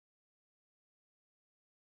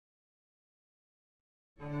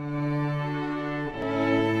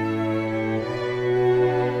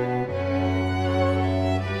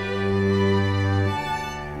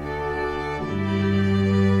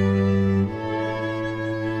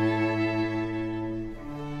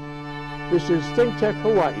This is ThinkTech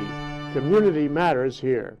Hawaii. Community matters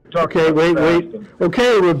here. Okay, wait.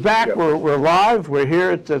 Okay, we're back. Yep. We're live. We're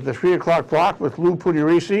here at the 3 o'clock block with Lou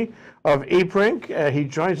Pugliaresi of ePrink. He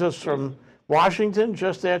joins us from Washington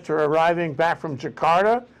just after arriving back from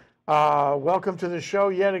Jakarta. Welcome to the show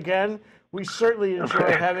yet again. We certainly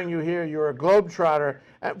enjoy having you here. You're a globetrotter.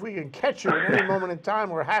 If we can catch you at any moment in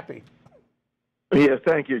time, we're happy. Yeah,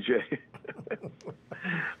 thank you, Jay.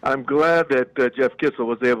 I'm glad that Jeff Kissel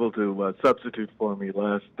was able to substitute for me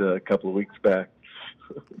last couple of weeks back.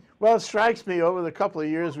 Well, it strikes me over the couple of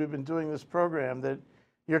years we've been doing this program that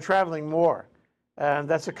you're traveling more. And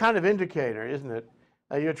that's a kind of indicator, isn't it?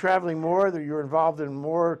 You're traveling more, that you're involved in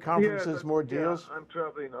more conferences, more deals?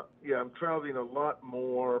 Yeah, I'm traveling a lot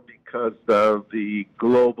more because of the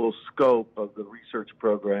global scope of the research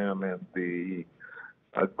program and the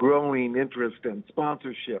growing interest and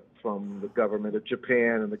sponsorship from the government of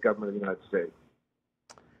Japan and the government of the United States.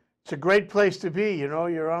 It's a great place to be. You know,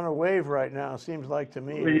 you're on a wave right now, seems like to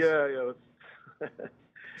me. Yeah.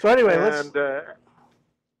 So anyway,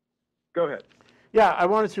 go ahead. Yeah, I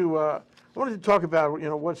wanted to talk about, you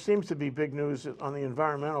know, what seems to be big news on the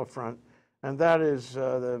environmental front, and that is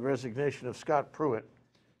the resignation of Scott Pruitt,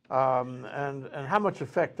 and how much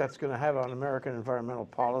effect that's going to have on American environmental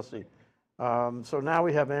policy. So now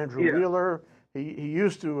we have Andrew Wheeler. He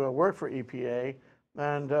used to work for EPA,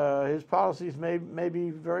 and his policies may be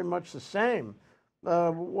very much the same.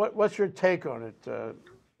 What's your take on it?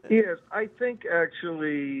 Yes, I think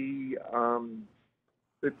actually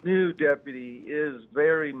the new deputy is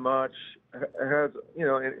very much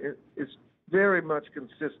it's very much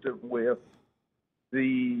consistent with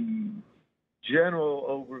the general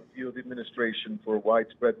overview of the administration for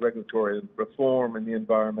widespread regulatory reform in the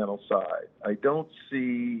environmental side. I don't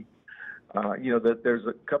see, that there's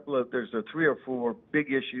 3 or 4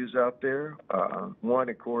 big issues out there. One,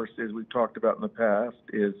 of course, as we've talked about in the past,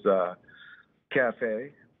 is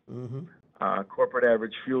CAFE, corporate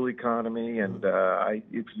average fuel economy, and I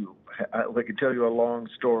can tell you a long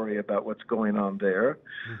story about what's going on there.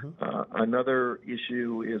 Another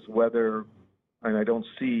issue is whether, and I don't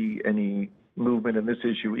see any movement in this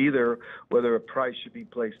issue either, whether a price should be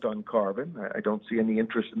placed on carbon. I don't see any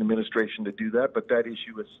interest in the administration to do that, but that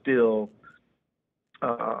issue is still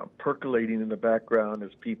percolating in the background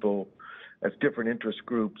as different interest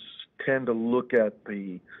groups tend to look at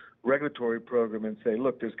the regulatory program and say,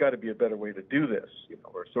 look, there's got to be a better way to do this.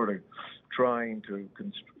 We're sort of trying to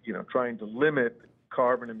limit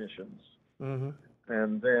carbon emissions,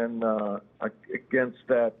 and then against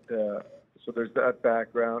that. So there's that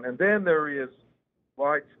background. And then there is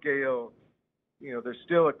wide scale, there's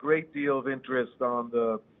still a great deal of interest on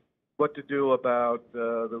what to do about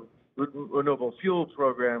the renewable fuel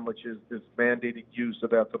program, which is this mandated use of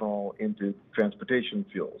ethanol into transportation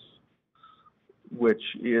fuels, which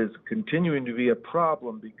is continuing to be a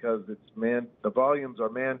problem because the volumes are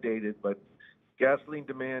mandated, but gasoline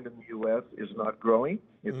demand in the U.S. is not growing.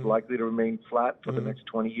 It's likely to remain flat for the next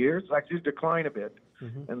 20 years. It's actually decline a bit,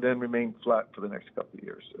 and then remain flat for the next couple of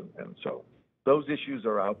years. And so those issues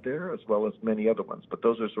are out there, as well as many other ones, but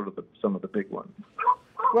those are sort of some of the big ones.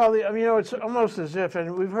 Well, it's almost as if,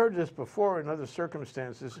 and we've heard this before in other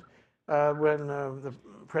circumstances, when the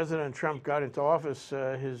President Trump got into office,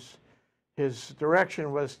 his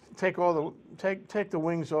direction was take the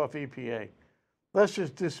wings off EPA. Let's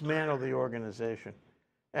just dismantle the organization.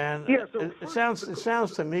 And it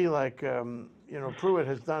sounds to me like Pruitt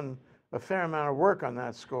has done a fair amount of work on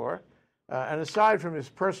that score. And aside from his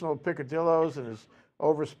personal picadillos and his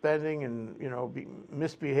overspending and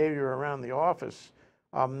misbehavior around the office,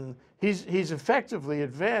 he's effectively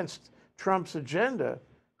advanced Trump's agenda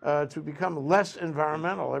to become less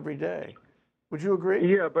environmental every day. Would you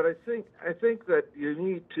agree? Yeah, but I think that you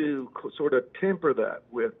need to sort of temper that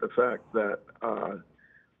with the fact that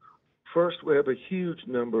first, we have a huge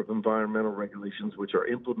number of environmental regulations which are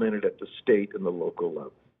implemented at the state and the local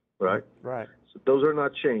level, right? Right. So those are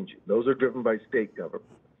not changing. Those are driven by state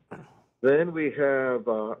government. Then we have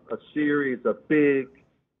a series of big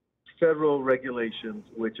federal regulations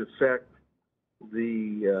which affect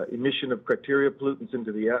the emission of criteria pollutants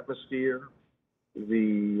into the atmosphere,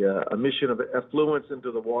 the emission of effluents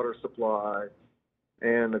into the water supply,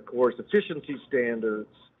 and of course efficiency standards,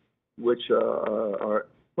 which are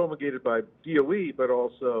promulgated by DOE, but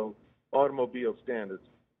also automobile standards.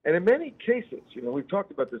 And in many cases, we've talked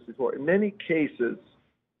about this before, in many cases,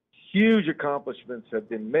 huge accomplishments have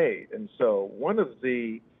been made. And so one of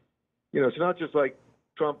the, it's not just like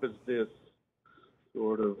Trump is this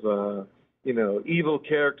sort of, evil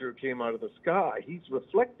character who came out of the sky. He's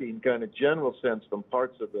reflecting kind of general sense from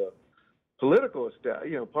parts of the political,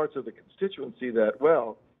 parts of the constituency that,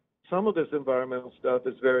 well, some of this environmental stuff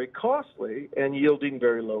is very costly and yielding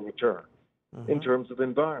very low return in terms of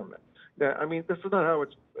environment. Now, I mean, this is not how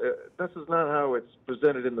it's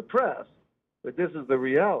presented in the press, but this is the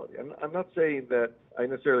reality. I'm not saying that I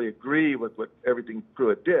necessarily agree with everything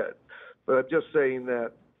Pruitt did, but I'm just saying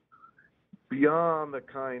that beyond the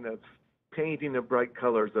kind of painting of bright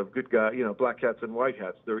colors of good guy, black hats and white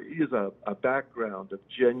hats, there is a background of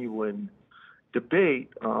genuine debate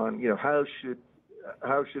on, how should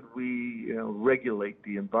we, regulate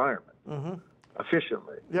the environment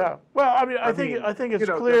efficiently. Yeah. Well, I mean, I think it's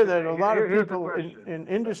clear that a lot of people in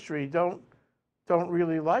industry don't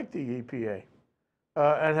really like the EPA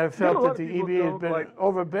and have felt that the EPA has been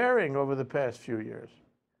overbearing over the past few years.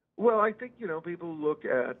 Well, I think people look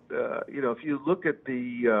at if you look at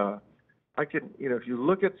if you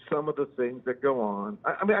look at some of the things that go on.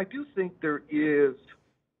 I mean, I do think there is.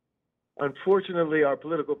 Unfortunately, our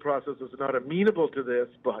political process is not amenable to this,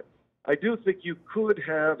 but I do think you could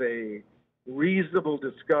have a reasonable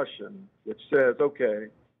discussion which says, okay,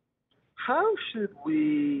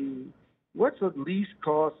 what's the least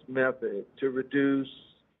cost method to reduce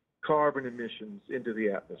carbon emissions into the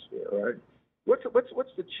atmosphere, right? What's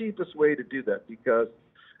the cheapest way to do that?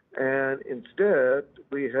 And instead,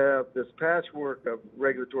 we have this patchwork of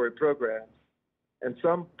regulatory programs, and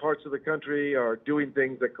some parts of the country are doing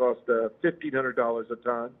things that cost $1,500 a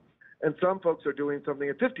ton, and some folks are doing something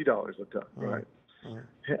at $50 a ton, right?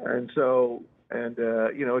 And so,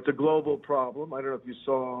 it's a global problem. I don't know if you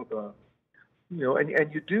saw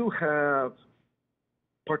and you do have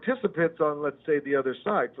participants on, let's say, the other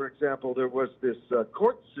side. For example, there was this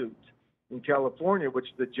court suit in California,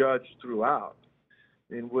 which the judge threw out,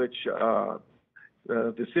 in which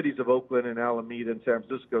the cities of Oakland and Alameda and San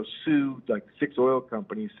Francisco sued like 6 oil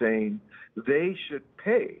companies, saying they should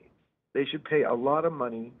pay a lot of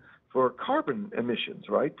money for carbon emissions,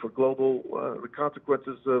 right, for global the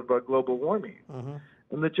consequences of global warming.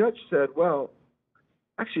 And the judge said, well,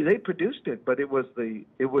 actually they produced it, but it was the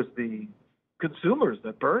consumers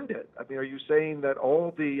that burned it. I mean, are you saying that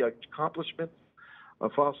all the accomplishments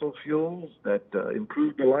of fossil fuels that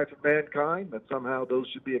improve the life of mankind, that somehow those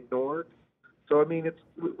should be ignored? So, I mean,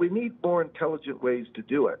 we need more intelligent ways to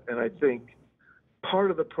do it. And I think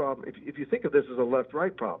part of the problem, if you think of this as a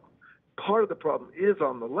left-right problem, part of the problem is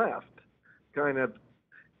on the left, kind of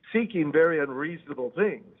seeking very unreasonable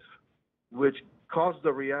things, which cause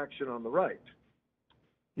the reaction on the right.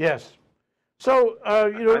 Yes. So,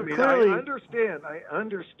 clearly, I understand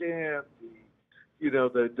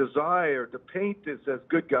the desire to paint this as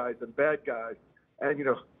good guys and bad guys, and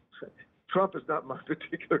Trump is not my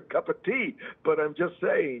particular cup of tea, but I'm just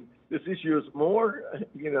saying this issue is more,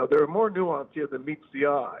 there are more nuance here than meets the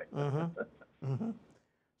eye.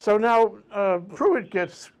 So now Pruitt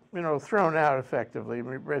gets, thrown out effectively,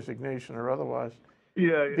 resignation or otherwise.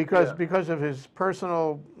 Because of his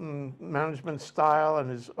personal management style and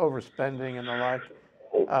his overspending and the like.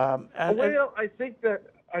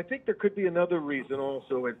 I think there could be another reason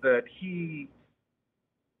also, is that he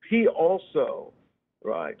also,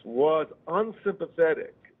 right, was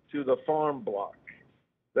unsympathetic to the farm bloc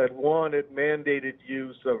that wanted mandated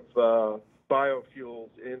use of biofuels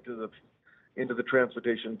into the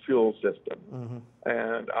transportation fuel system.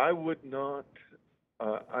 And I would not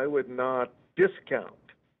discount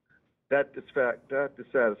that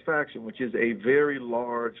dissatisfaction, which is a very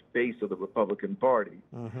large base of the Republican Party,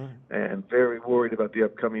 and very worried about the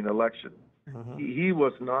upcoming election. He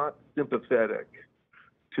was not sympathetic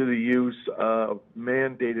to the use of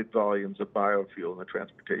mandated volumes of biofuel in the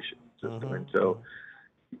transportation system. And so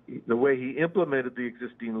the way he implemented the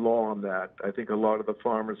existing law on that, I think a lot of the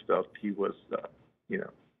farmers felt he was,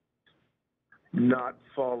 not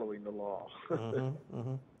following the law.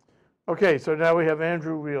 Okay, so now we have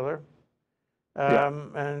Andrew Wheeler,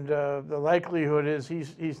 and the likelihood is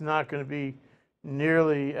he's not going to be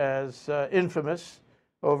nearly as infamous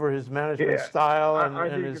over his management style and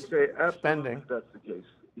his spending. That's the case.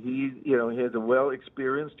 He has a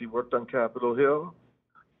well-experienced. He worked on Capitol Hill.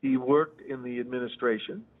 He worked in the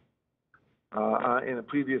administration, in a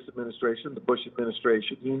previous administration, the Bush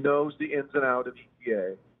administration. He knows the ins and outs of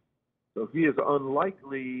EPA. So he is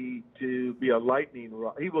unlikely to be a lightning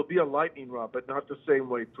rod. He will be a lightning rod, but not the same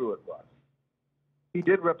way Pruitt was. He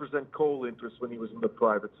did represent coal interests when he was in the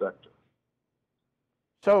private sector.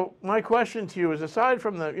 So my question to you is, aside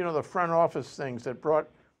from the front office things that brought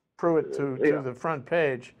Pruitt to the front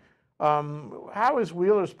page, how is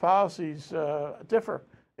Wheeler's policies differ?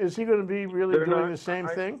 Is he going to be really doing the same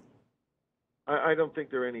thing? I don't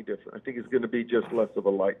think they're any different. I think it's going to be just less of a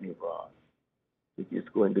lightning rod. it's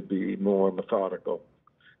going to be more methodical.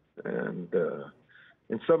 And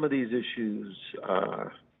some of these issues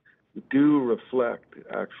do reflect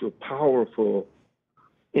actual powerful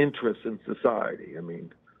interests in society. I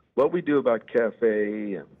mean, what we do about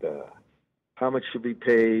cafe and how much should we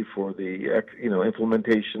pay for the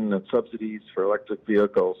implementation of subsidies for electric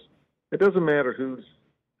vehicles. It doesn't matter who's.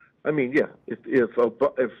 I mean, yeah, if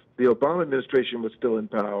the Obama administration was still in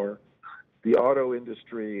power, the auto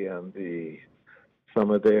industry and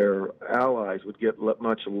some of their allies would get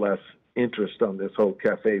much less interest on this whole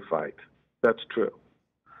cafe fight. That's true,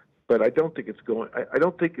 but I don't think it's going. I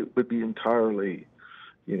don't think it would be entirely.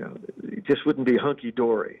 It just wouldn't be hunky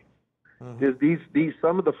dory. These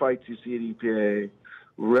some of the fights you see at EPA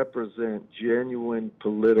represent genuine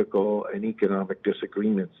political and economic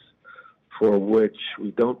disagreements for which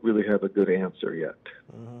we don't really have a good answer yet.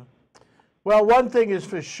 Well, one thing is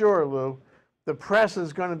for sure, Lou, the press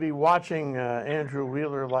is going to be watching Andrew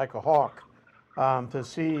Wheeler like a hawk to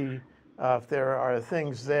see if there are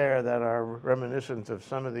things there that are reminiscent of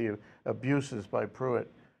some of the abuses by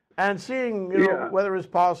Pruitt, and seeing whether his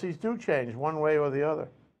policies do change one way or the other.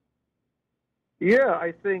 Yeah,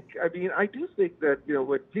 I do think that,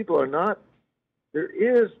 what people are not, there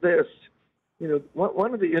is this,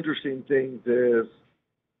 one of the interesting things is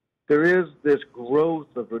there is this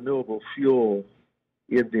growth of renewable fuel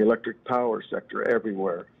in the electric power sector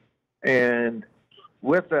everywhere. And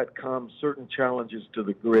with that comes certain challenges to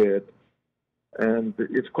the grid. And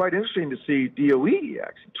it's quite interesting to see DOE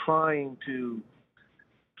actually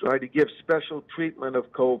try to give special treatment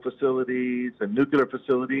of coal facilities and nuclear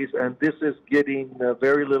facilities, and this is getting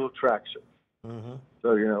very little traction.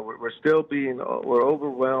 So, we're still we're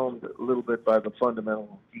overwhelmed a little bit by the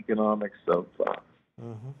fundamental economics of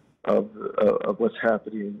what's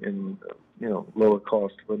happening in, lower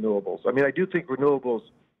cost renewables. I mean, I do think renewables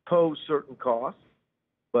pose certain costs,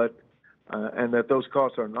 but and that those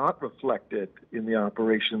costs are not reflected in the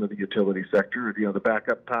operation of the utility sector. The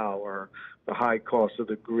backup power, the high cost of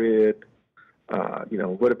the grid,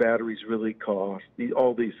 what do batteries really cost?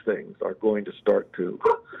 All these things are going to start to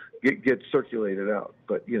get circulated out.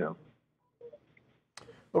 But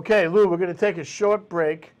Okay, Lou, we're going to take a short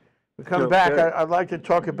break. We come back. I'd like to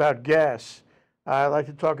talk about gas. I'd like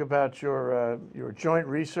to talk about your joint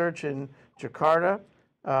research in Jakarta.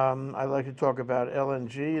 I'd like to talk about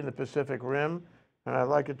LNG in the Pacific Rim, and I'd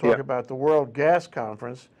like to talk about the World Gas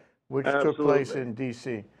Conference, which took place in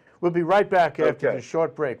D.C. We'll be right back after the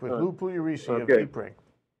short break with Lou Pugliaresi of ePrink.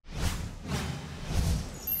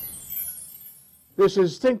 This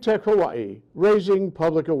is ThinkTech Hawaii, raising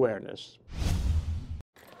public awareness.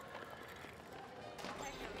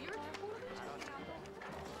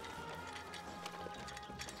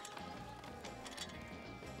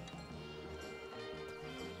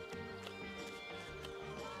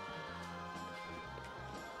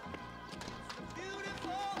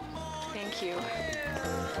 Thank you.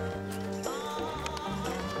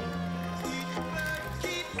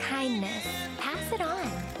 Kindness. Pass it on.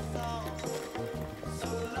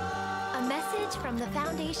 A message from the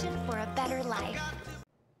Foundation for a Better Life.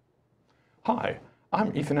 Hi,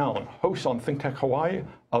 I'm Ethan Allen, host on ThinkTech Hawaii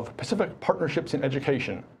of Pacific Partnerships in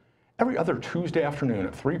Education. Every other Tuesday afternoon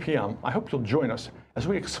at 3 p.m., I hope you'll join us as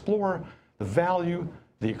we explore the value,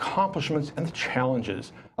 the accomplishments, and the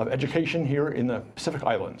challenges of education here in the Pacific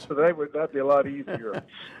Islands. So that'd be a lot easier.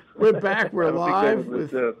 We're back. We're live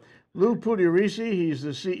with Lou Pugliaresi. He's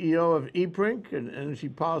the CEO of ePrink, an energy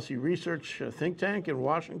policy research think tank in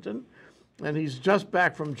Washington, and he's just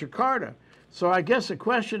back from Jakarta. So I guess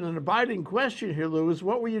an abiding question here, Lou, is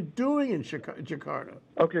what were you doing in Jakarta?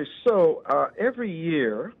 Okay, so every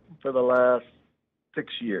year for the last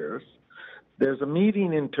 6 years, there's a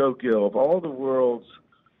meeting in Tokyo of all the world's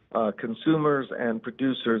consumers and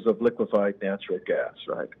producers of liquefied natural gas,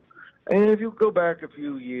 right? And if you go back a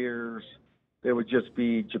few years, there would just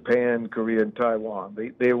be Japan, Korea, and Taiwan.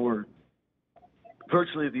 They were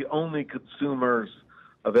virtually the only consumers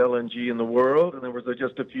of LNG in the world, and there was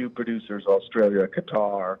just a few producers: Australia,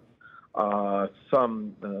 Qatar,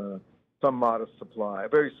 some modest supply,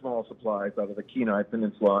 very small supplies out of the Kenai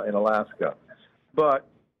Peninsula in Alaska. But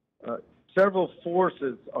several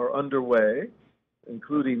forces are underway,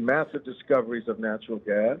 including massive discoveries of natural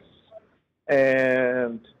gas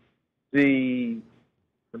and the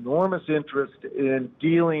enormous interest in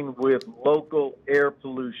dealing with local air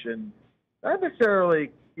pollution, not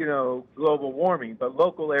necessarily global warming, but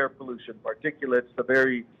local air pollution, particulates,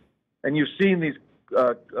 and you've seen these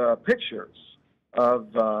pictures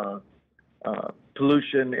of air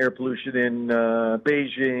pollution in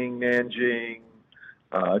Beijing, Nanjing,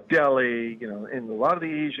 Delhi, and a lot of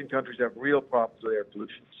the Asian countries have real problems with air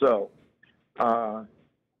pollution. So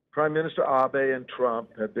Prime Minister Abe and Trump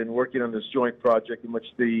have been working on this joint project in which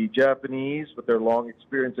the Japanese, with their long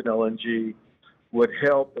experience in LNG, would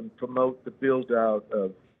help and promote the build-out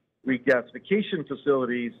of regasification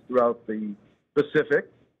facilities throughout the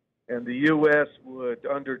Pacific, and the U.S. would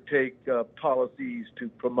undertake policies to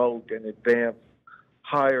promote and advance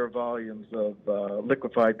higher volumes of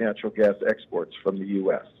liquefied natural gas exports from the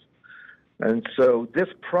U.S. And so this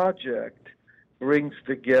project brings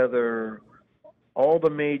together all the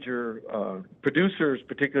major producers,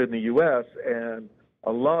 particularly in the U.S., and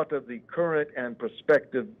a lot of the current and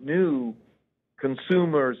prospective new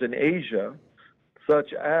consumers in Asia,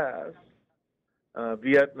 such as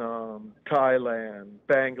Vietnam, Thailand,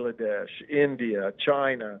 Bangladesh, India,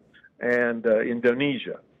 China, and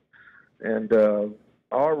Indonesia. And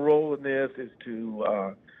our role in this is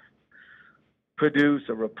to produce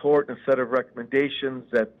a report and a set of recommendations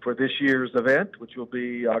that for this year's event, which will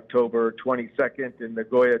be October 22nd in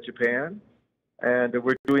Nagoya, Japan. And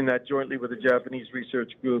we're doing that jointly with a Japanese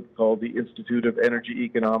research group called the Institute of Energy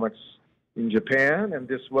Economics in Japan. And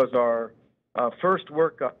this was our first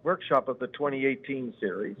workshop of the 2018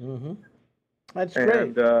 series. Mm-hmm. That's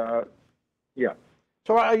great. And yeah.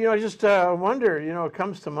 So I just wonder, it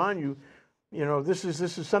comes to mind. This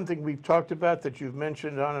is something we've talked about that you've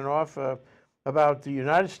mentioned on and off about the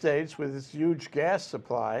United States with its huge gas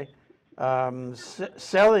supply,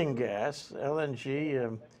 selling gas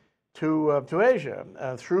LNG to Asia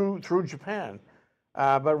through Japan.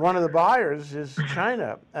 But one of the buyers is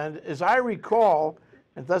China, and as I recall.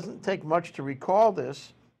 It doesn't take much to recall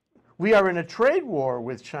this. We are in a trade war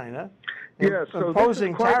with China,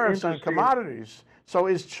 imposing tariffs on commodities. So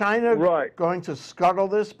is China going to scuttle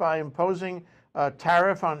this by imposing a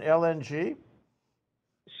tariff on LNG?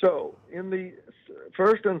 So in the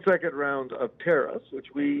first and second round of tariffs, which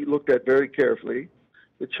we looked at very carefully,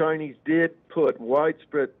 the Chinese did put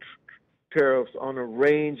widespread tariffs on a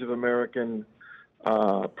range of American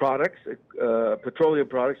products, petroleum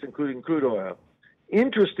products, including crude oil.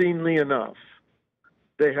 Interestingly enough,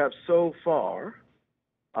 they have so far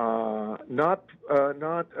not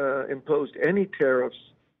imposed any tariffs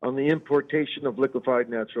on the importation of liquefied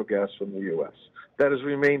natural gas from the U.S. That has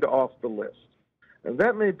remained off the list. And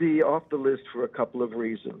that may be off the list for a couple of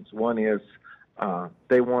reasons. One is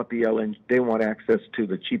they want the LNG, they want access to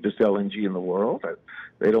the cheapest LNG in the world.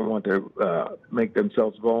 They don't want to make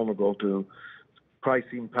themselves vulnerable to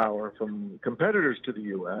pricing power from competitors to the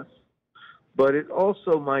U.S. But it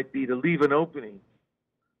also might be to leave an opening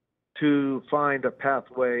to find a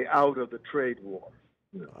pathway out of the trade war.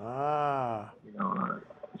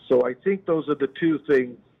 So I think those are the two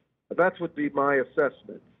things. That would be my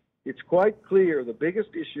assessment. It's quite clear the biggest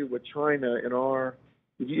issue with China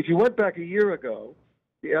if you went back a year ago,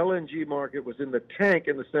 the LNG market was in the tank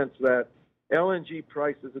in the sense that LNG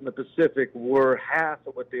prices in the Pacific were half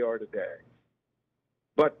of what they are today.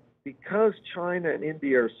 But because China and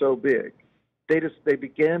India are so big, they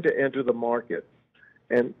began to enter the market,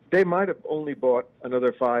 and they might have only bought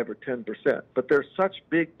another 5 or 10%. But they're such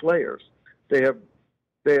big players; they have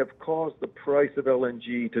caused the price of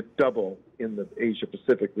LNG to double in the Asia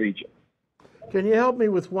Pacific region. Can you help me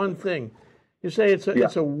with one thing? You say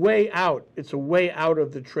it's a way out. It's a way out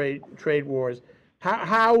of the trade wars.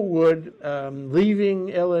 How would leaving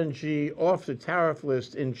LNG off the tariff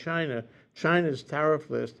list in China's tariff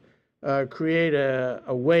list, create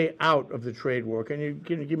a way out of the trade war? Can you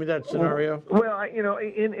give me that scenario? Well,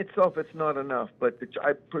 in itself, it's not enough. But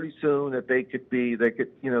pretty soon that there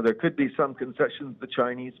could be some concessions the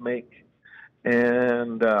Chinese make,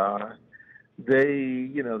 and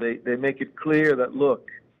they make it clear that look,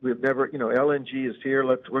 we've never, LNG is here.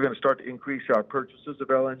 We're going to start to increase our purchases of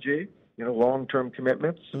LNG. Long-term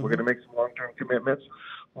commitments. Mm-hmm. We're going to make some long-term commitments.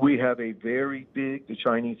 We have the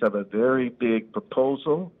Chinese have a very big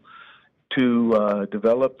proposal to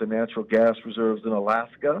develop the natural gas reserves in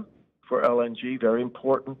Alaska for LNG, very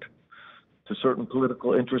important to certain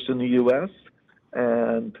political interests in the U.S.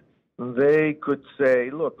 And they could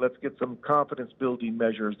say, look, let's get some confidence-building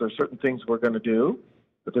measures. There's certain things we're going to do,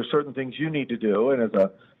 but there's certain things you need to do. And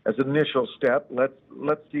as an initial step, let's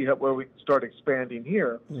see where we can start expanding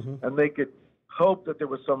here. Mm-hmm. And they could hope that there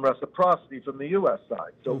was some reciprocity from the U.S.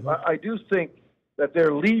 side. So mm-hmm. I do think that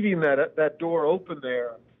they're leaving that door open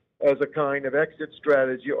there as a kind of exit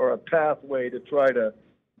strategy or a pathway to try to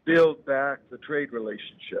build back the trade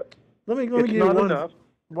relationship. Let me give you enough.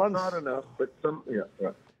 Not enough, but some. Yeah.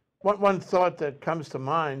 Right. One thought that comes to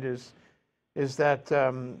mind is that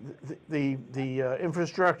the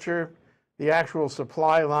infrastructure, the actual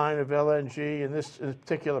supply line of LNG in this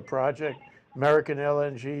particular project, American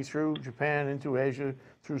LNG through Japan into Asia,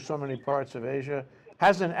 through so many parts of Asia,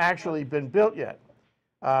 hasn't actually been built yet.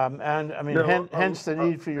 And I mean, No, hence the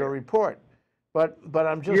need for your report. But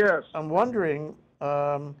I'm just yes. I'm wondering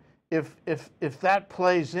if that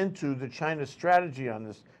plays into the China strategy on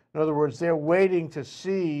this. In other words, they're waiting to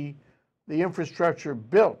see the infrastructure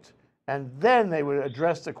built, and then they would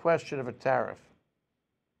address the question of a tariff.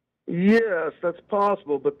 Yes, that's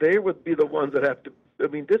possible, but they would be the ones that have to. I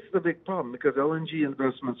mean, this is a big problem because LNG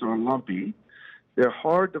investments are lumpy. They're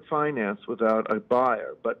hard to finance without a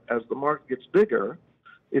buyer. But as the market gets bigger,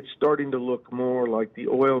 it's starting to look more like the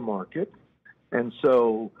oil market. And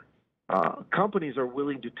so companies are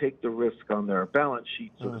willing to take the risk on their balance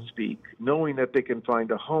sheet, so to speak, knowing that they can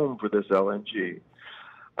find a home for this LNG.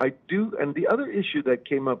 I do, and the other issue that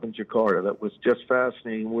came up in Jakarta that was just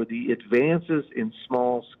fascinating were the advances in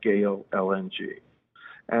small-scale LNG.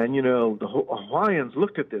 And, you know, the Hawaiians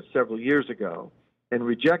looked at this several years ago and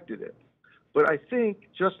rejected it. But I think,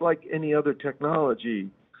 just like any other technology,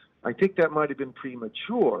 I think that might have been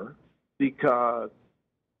premature because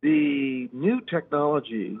the new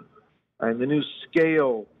technology and the new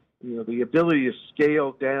scale, you know, the ability to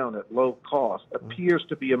scale down at low cost appears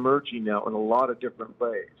to be emerging now in a lot of different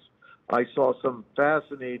ways. I saw some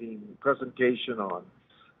fascinating presentation on,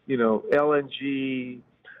 you know, LNG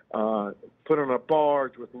put on a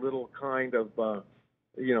barge with little kind of,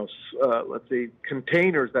 let's say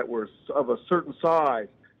containers that were of a certain size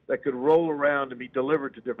that could roll around and be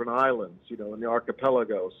delivered to different islands, you know, in the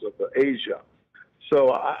archipelagos of Asia.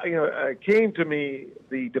 So, it came to me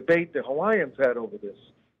the debate the Hawaiians had over this,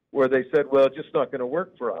 where they said, well, it's just not going to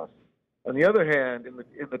work for us. On the other hand,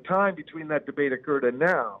 in the time between that debate occurred and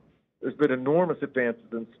now, there's been enormous advances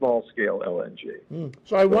in small-scale LNG.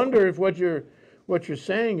 So I wonder if what you're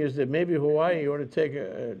saying is that maybe Hawaii ought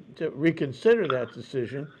to to reconsider that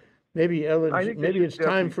decision. Maybe LNG, maybe it's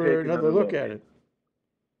time for another look at it.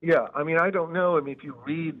 Yeah, I mean, I don't know. I mean, if you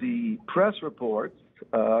read the press reports,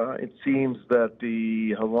 it seems that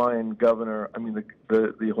the Hawaiian governor,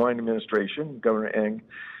 the Hawaiian administration, Governor Eng,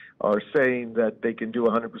 are saying that they can do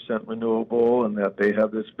 100% renewable and that they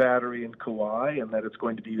have this battery in Kauai and that it's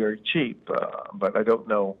going to be very cheap. But I don't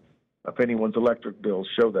know if anyone's electric bills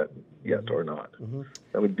show that yet or not.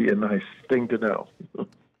 That would be a nice thing to know.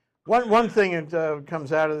 One thing that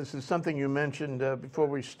comes out of this is something you mentioned before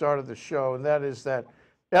we started the show, and that is that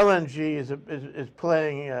LNG is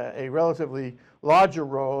playing a relatively larger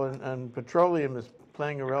role, and petroleum is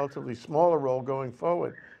playing a relatively smaller role going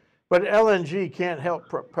forward. But LNG can't help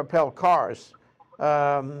propel cars.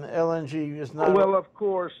 LNG is not. Well, of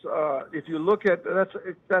course, if you look at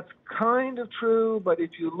that's kind of true. But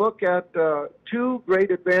if you look at two great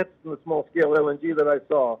advances in the small-scale LNG that I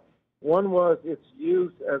saw, one was its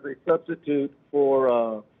use as a substitute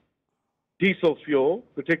for diesel fuel,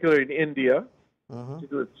 particularly in India,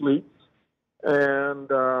 particular fleets, and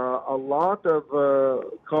a lot of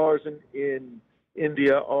cars in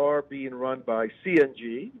India are being run by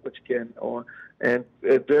CNG, which can, and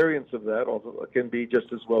variants of that also can be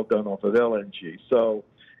just as well done off of LNG. So,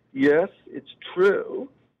 yes, it's true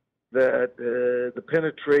that the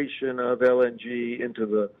penetration of LNG into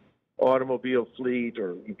the automobile fleet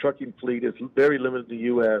or trucking fleet is very limited in the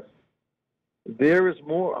U.S. There is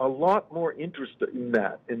a lot more interest in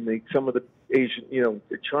that in some of the Asian,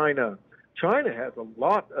 China. China has a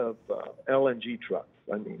lot of LNG trucks.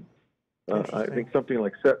 I mean, I think something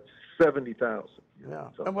like 70,000. Yeah.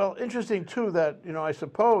 So. Well, interesting too that I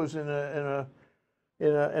suppose in the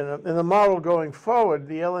model going forward,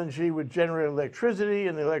 the LNG would generate electricity,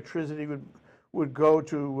 and the electricity would go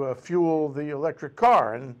to fuel the electric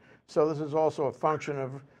car, and so this is also a function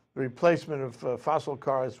of the replacement of fossil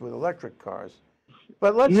cars with electric cars.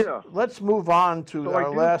 But let's move on to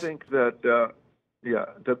our last. I do think that.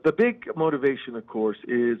 The big motivation, of course,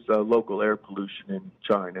 is local air pollution in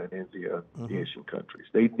China and India, the Asian countries.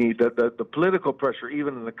 They need the political pressure,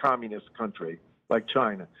 even in a communist country like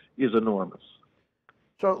China, is enormous.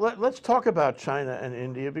 So let's talk about China and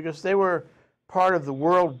India, because they were part of the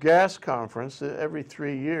World Gas Conference every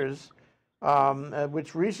 3 years,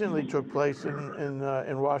 which recently took place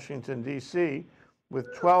in Washington, D.C.,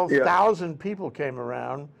 with 12,000 people came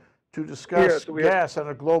around to discuss gas on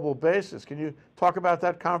a global basis. Can you talk about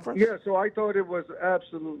that conference? Yeah, so I thought it was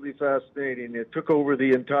absolutely fascinating. It took over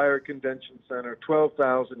the entire convention center,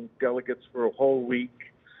 12,000 delegates for a whole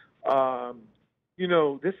week.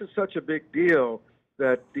 This is such a big deal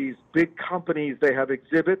that these big companies, they have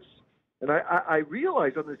exhibits. And I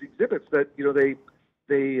realize on these exhibits that,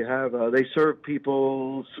 they serve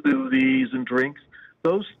people smoothies and drinks,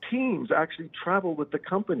 those teams actually travel with the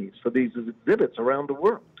companies for these exhibits around the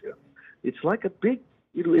world. It's like a big,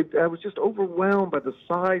 I was just overwhelmed by the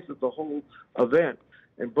size of the whole event.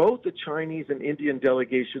 And both the Chinese and Indian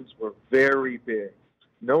delegations were very big.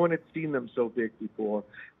 No one had seen them so big before.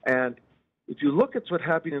 And if you look at what's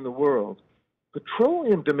happening in the world,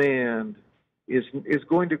 petroleum demand is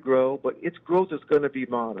going to grow, but its growth is going to be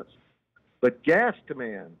modest. But gas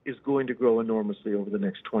demand is going to grow enormously over the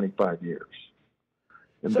next 25 years.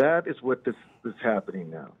 And that is what is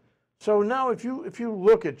happening now. So now if you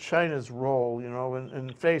look at China's role, in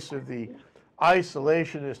the face of the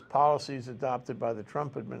isolationist policies adopted by the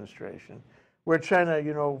Trump administration, where China,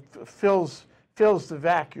 fills the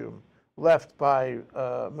vacuum left by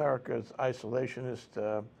America's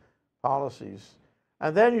isolationist policies.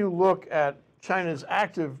 And then you look at China's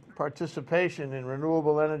active participation in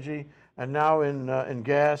renewable energy and now in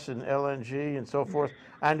gas and LNG and so forth,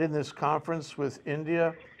 and in this conference with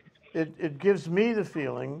India, it gives me the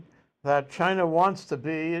feeling that China wants to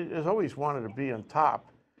be, it has always wanted to be on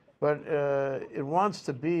top, but it wants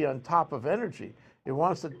to be on top of energy. It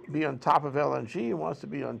wants to be on top of LNG. It wants to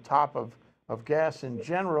be on top of gas in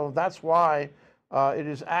general. That's why it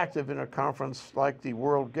is active in a conference like the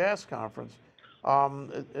World Gas Conference.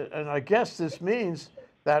 And I guess this means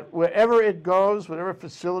that wherever it goes, whatever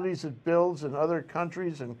facilities it builds in other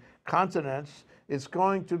countries and continents, it's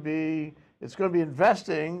going to be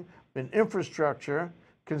investing in infrastructure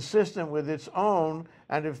consistent with its own,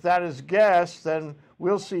 and if that is gas, then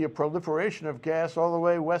we'll see a proliferation of gas all the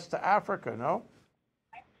way west to Africa, no?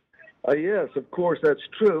 Yes, of course, that's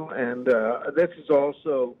true, and this is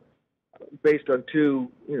also based on two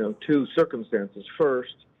circumstances.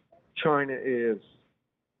 First, China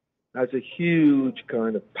has a huge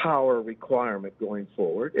kind of power requirement going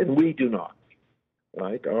forward, and we do not.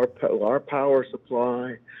 Right, our power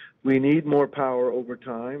supply. We need more power over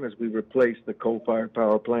time as we replace the coal-fired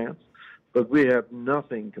power plants, but we have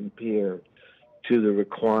nothing compared to the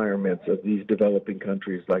requirements of these developing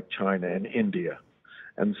countries like China and India.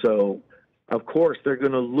 And so, of course, they're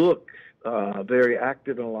going to look very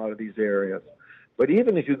active in a lot of these areas. But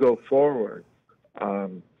even if you go forward,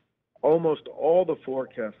 almost all the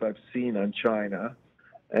forecasts I've seen on China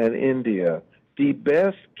and India, the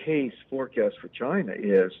best case forecast for China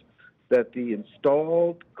is that the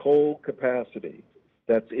installed coal capacity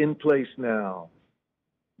that's in place now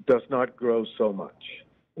does not grow so much.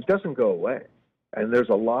 It doesn't go away. And there's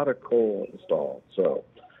a lot of coal installed. So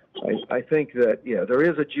I think that, there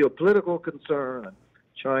is a geopolitical concern.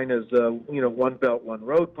 China's, One Belt, One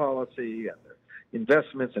Road policy and their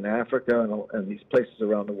investments in Africa and these places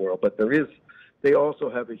around the world. But they also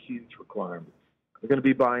have a huge requirement. They're going to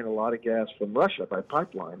be buying a lot of gas from Russia by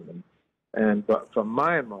pipeline and from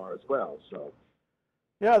Myanmar as well. So,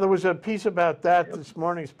 yeah, there was a piece about that this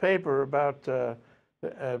morning's paper about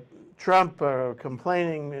Trump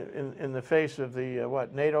complaining in the face of the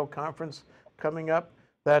NATO conference coming up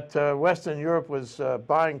that Western Europe was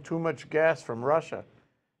buying too much gas from Russia,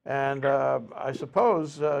 and I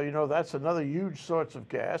suppose that's another huge source of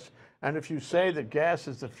gas. And if you say that gas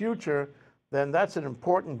is the future, then that's an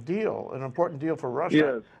important deal for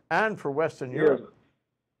Russia and for Western Europe. Yes.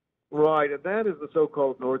 Right, and that is the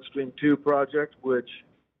so-called Nord Stream 2 project, which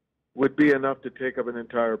would be enough to take up an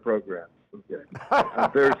entire program. Okay.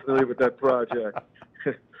 I'm very familiar with that project.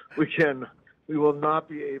 We will not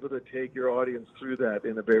be able to take your audience through that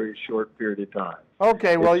in a very short period of time.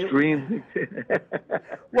 Okay, well, extremely.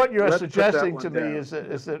 What you're suggesting to me is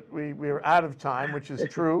that we're out of time, which is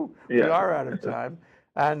true. Yeah. We are out of time.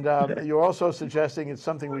 And you're also suggesting it's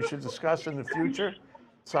something we should discuss in the future.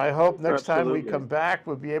 So I hope next time we come back,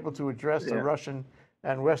 we'll be able to address the Russian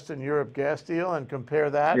and Western Europe gas deal and compare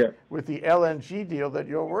that with the LNG deal that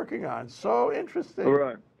you're working on. So interesting.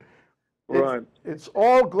 Right. Right. It's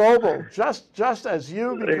all global. Just as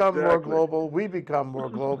you become more global, we become more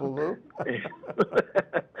global, Lou.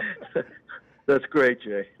 That's great,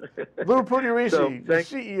 Jay. Lou Pugliaresi, the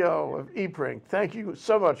CEO of ePrint. Thank you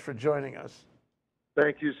so much for joining us.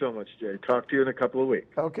 Thank you so much, Jay. Talk to you in a couple of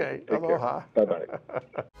weeks. Okay. Take Aloha.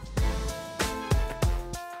 Bye-bye.